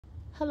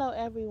Hello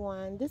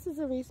everyone, this is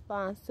a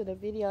response to the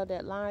video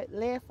that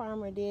Laird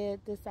Farmer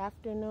did this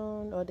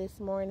afternoon or this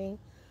morning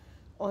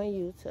on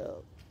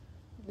YouTube.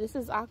 This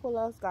is Aqua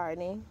Loves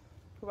Gardening.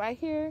 Right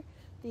here,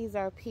 these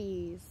are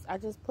peas. I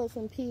just put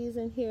some peas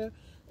in here,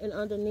 and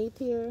underneath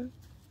here,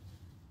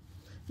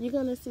 you're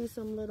gonna see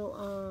some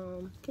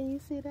little, can you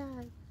see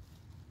that?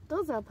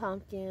 Those are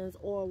pumpkins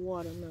or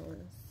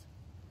watermelons.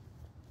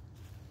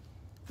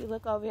 If you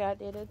look over here, I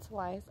did it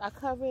twice. I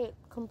covered it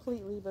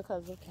completely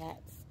because of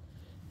cats.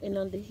 And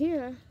under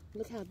here,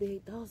 look how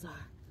big those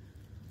are.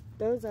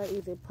 Those are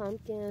either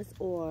pumpkins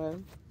or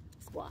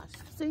squash.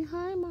 Say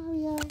hi,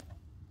 Mario.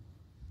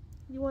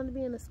 You want to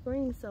be in the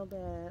screen so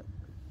bad.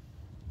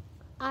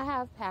 I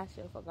have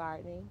passion for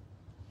gardening.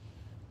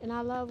 And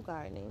I love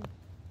gardening.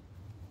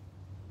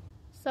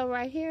 So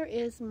right here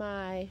is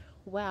my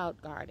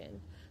wild garden.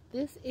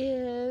 This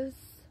is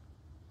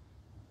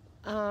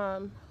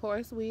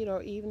horseweed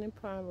or evening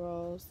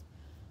primrose.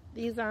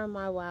 These are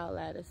my wild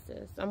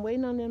lettuces. I'm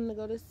waiting on them to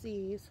go to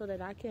seed so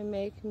that I can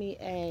make me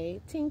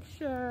a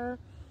tincture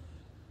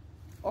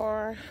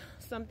or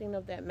something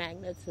of that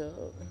magnitude.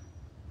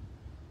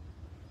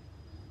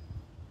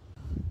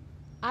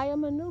 I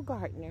am a new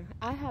gardener.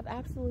 I have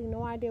absolutely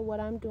no idea what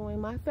I'm doing.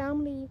 My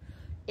family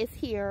is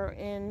here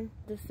in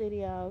the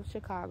city of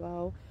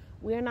Chicago.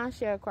 We're not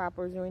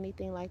sharecroppers or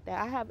anything like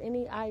that. I have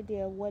any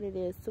idea what it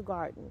is to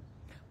garden,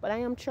 but I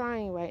am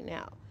trying right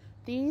now.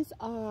 These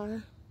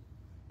are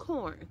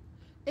corn.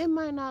 It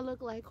might not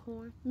look like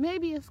corn.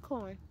 Maybe it's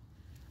corn.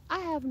 I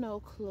have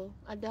no clue.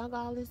 I dug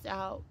all this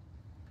out,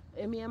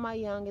 and me and my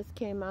youngest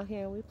came out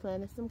here and we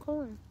planted some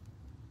corn.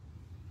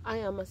 I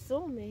am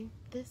assuming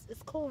this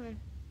is corn.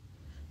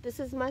 This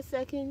is my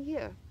second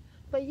year.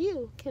 But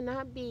you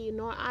cannot be,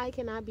 nor I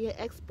cannot be an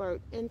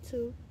expert in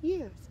 2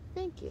 years.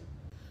 Thank you.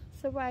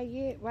 So right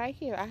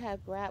here, I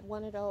have grabbed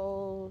one of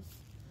those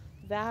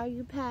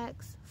value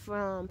packs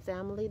from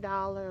Family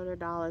Dollar or the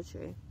Dollar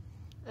Tree.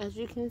 As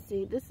you can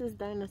see, this is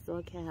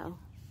dinosaur cow.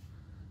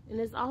 And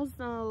it's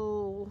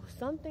also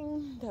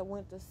something that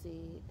went to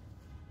seed.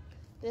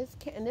 This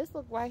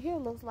look right here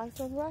looks like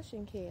some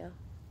Russian kale.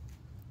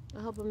 I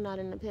hope I'm not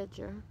in the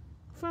picture.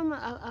 From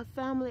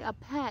a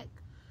pack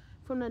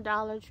from the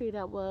Dollar Tree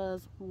that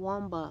was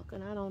 $1,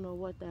 and I don't know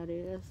what that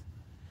is.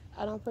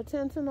 I don't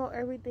pretend to know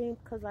everything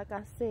because, like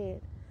I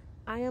said,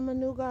 I am a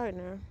new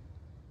gardener.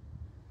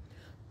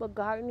 But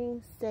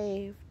gardening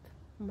saved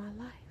my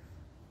life.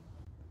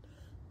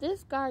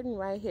 This garden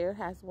right here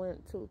has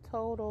went to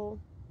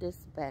total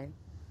disband.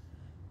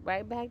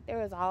 Right back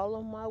there is all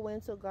of my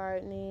winter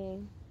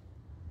gardening.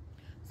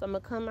 So I'm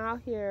gonna come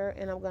out here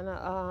and I'm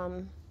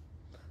gonna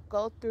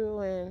go through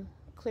and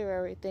clear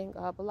everything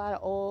up. A lot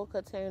of old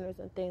containers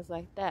and things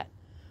like that.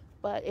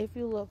 But if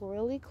you look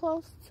really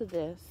close to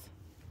this,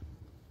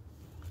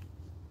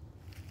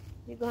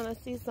 you're gonna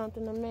see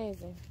something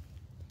amazing.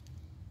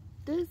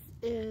 This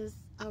is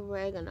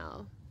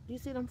oregano. You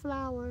see them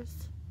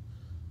flowers?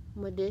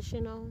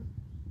 Medicinal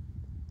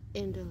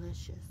and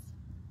delicious.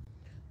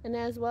 And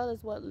as well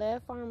as what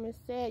Laird Farmer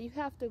said, you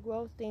have to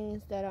grow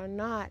things that are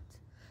not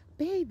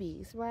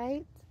babies,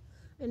 right?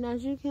 And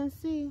as you can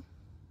see,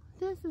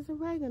 this is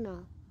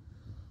oregano.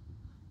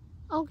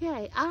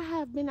 Okay, I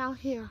have been out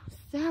here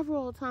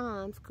several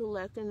times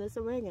collecting this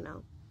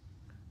oregano.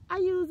 I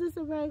use this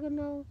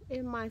oregano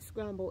in my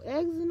scrambled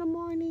eggs in the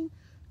morning.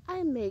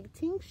 I make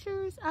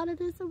tinctures out of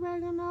this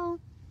oregano,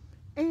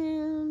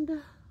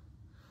 and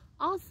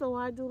also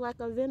I do like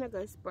a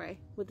vinegar spray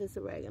with this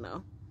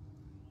oregano.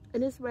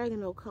 And this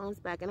oregano comes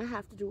back and I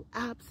have to do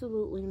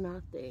absolutely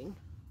nothing.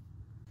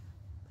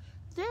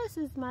 This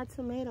is my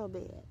tomato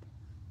bed.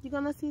 You're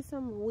gonna see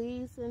some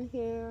weeds in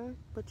here,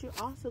 but you're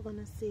also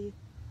gonna see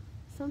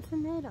some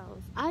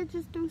tomatoes. I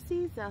just threw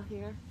seeds out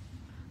here.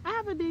 I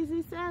have a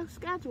busy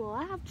schedule.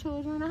 I have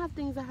children. I have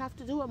things I have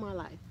to do in my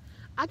life.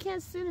 I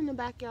can't sit in the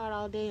backyard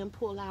all day and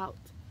pull out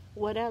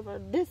whatever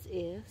this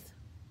is.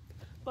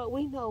 But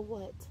we know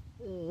what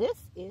this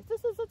is.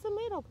 This is a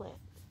tomato plant.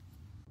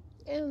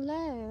 And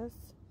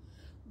last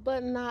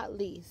but not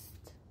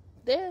least,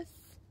 this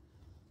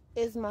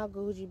is my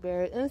goji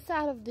berry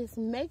inside of this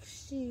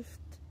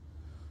makeshift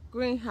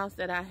greenhouse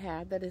that I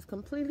have that is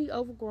completely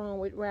overgrown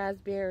with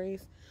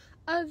raspberries,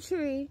 a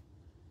tree,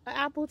 an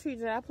apple tree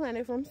that I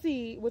planted from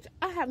seed, which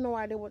I have no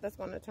idea what that's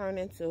going to turn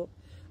into.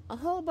 A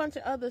whole bunch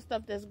of other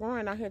stuff that's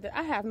growing out here that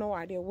I have no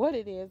idea what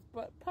it is,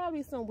 but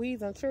probably some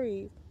weeds and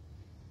trees.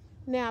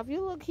 Now, if you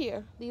look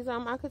here, these are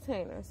my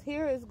containers.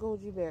 Here is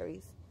goji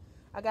berries.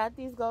 I got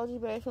these goji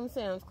berries from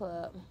Sam's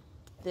Club.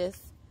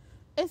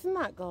 It's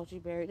not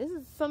goji berry. This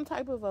is some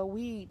type of a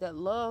weed that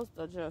loves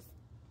to just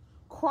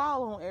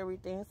crawl on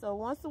everything. So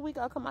once a week,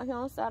 I'll come out here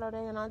on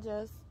Saturday and I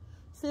just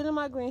sit in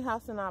my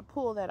greenhouse and I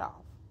pull that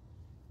off.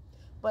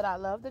 But I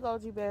love the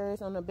goji berries.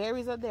 And the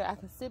berries are there. I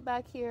can sit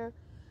back here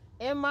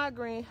in my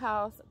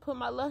greenhouse, put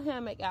my little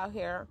hammock out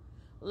here,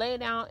 lay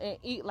down and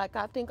eat like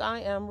I think I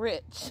am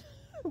rich.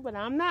 But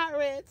I'm not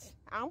rich.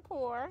 I'm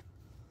poor.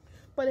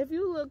 But if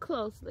you look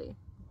closely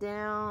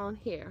down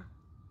here,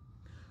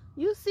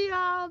 You see,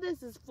 all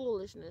this is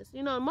foolishness.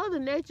 You know, Mother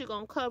Nature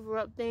gonna cover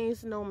up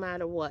things no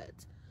matter what.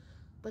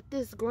 But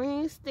this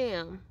green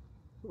stem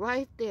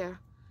right there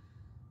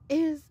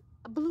is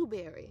a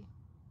blueberry.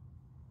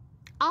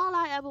 All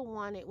I ever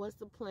wanted was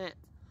to plant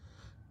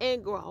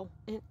and grow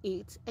and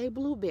eat a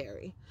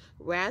blueberry.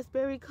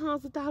 Raspberry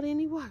comes without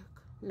any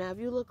work. Now, if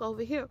you look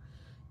over here,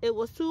 it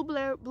was 2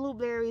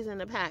 blueberries in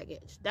the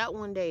package. That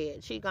one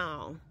dead. She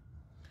gone.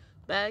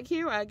 Back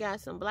here, I got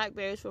some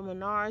blackberries from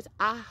Menards.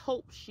 I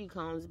hope she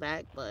comes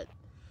back, but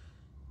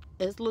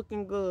it's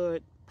looking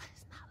good. But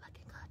it's not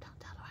looking good. Don't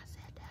tell her I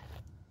said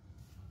that.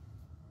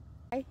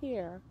 Right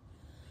here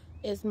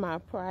is my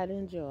pride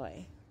and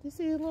joy. You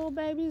see the little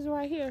babies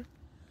right here?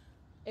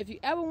 If you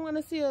ever want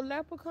to see a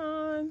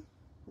leprechaun,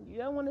 you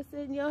don't want to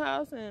sit in your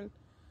house and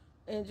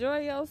enjoy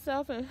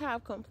yourself and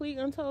have complete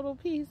and total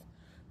peace,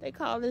 they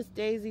call this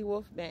Daisy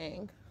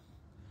Wolfbang.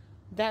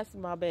 That's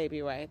my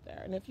baby right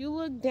there. And if you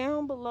look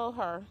down below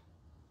her,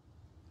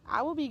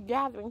 I will be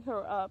gathering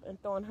her up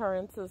and throwing her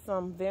into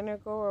some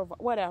vinegar or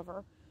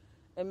whatever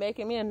and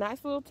making me a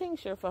nice little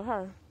tincture for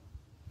her.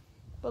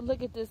 But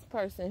look at this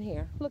person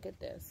here. Look at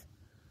this.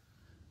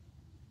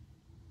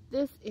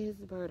 This is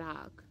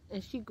burdock,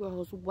 and she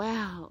grows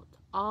wild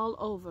all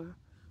over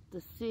the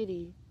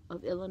city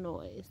of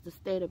Illinois, the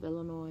state of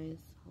Illinois,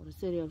 or the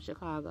city of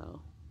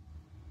Chicago.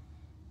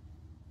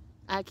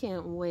 I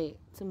can't wait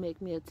to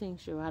make me a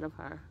tincture out of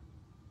her.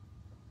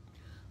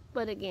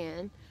 But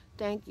again,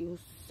 thank you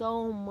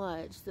so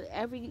much to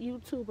every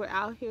YouTuber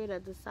out here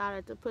that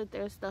decided to put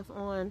their stuff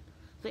on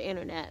the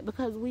internet,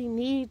 because we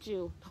need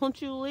you. Don't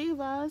you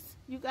leave us.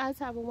 You guys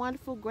have a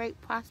wonderful,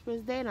 great,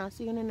 prosperous day, and I'll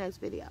see you in the next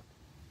video.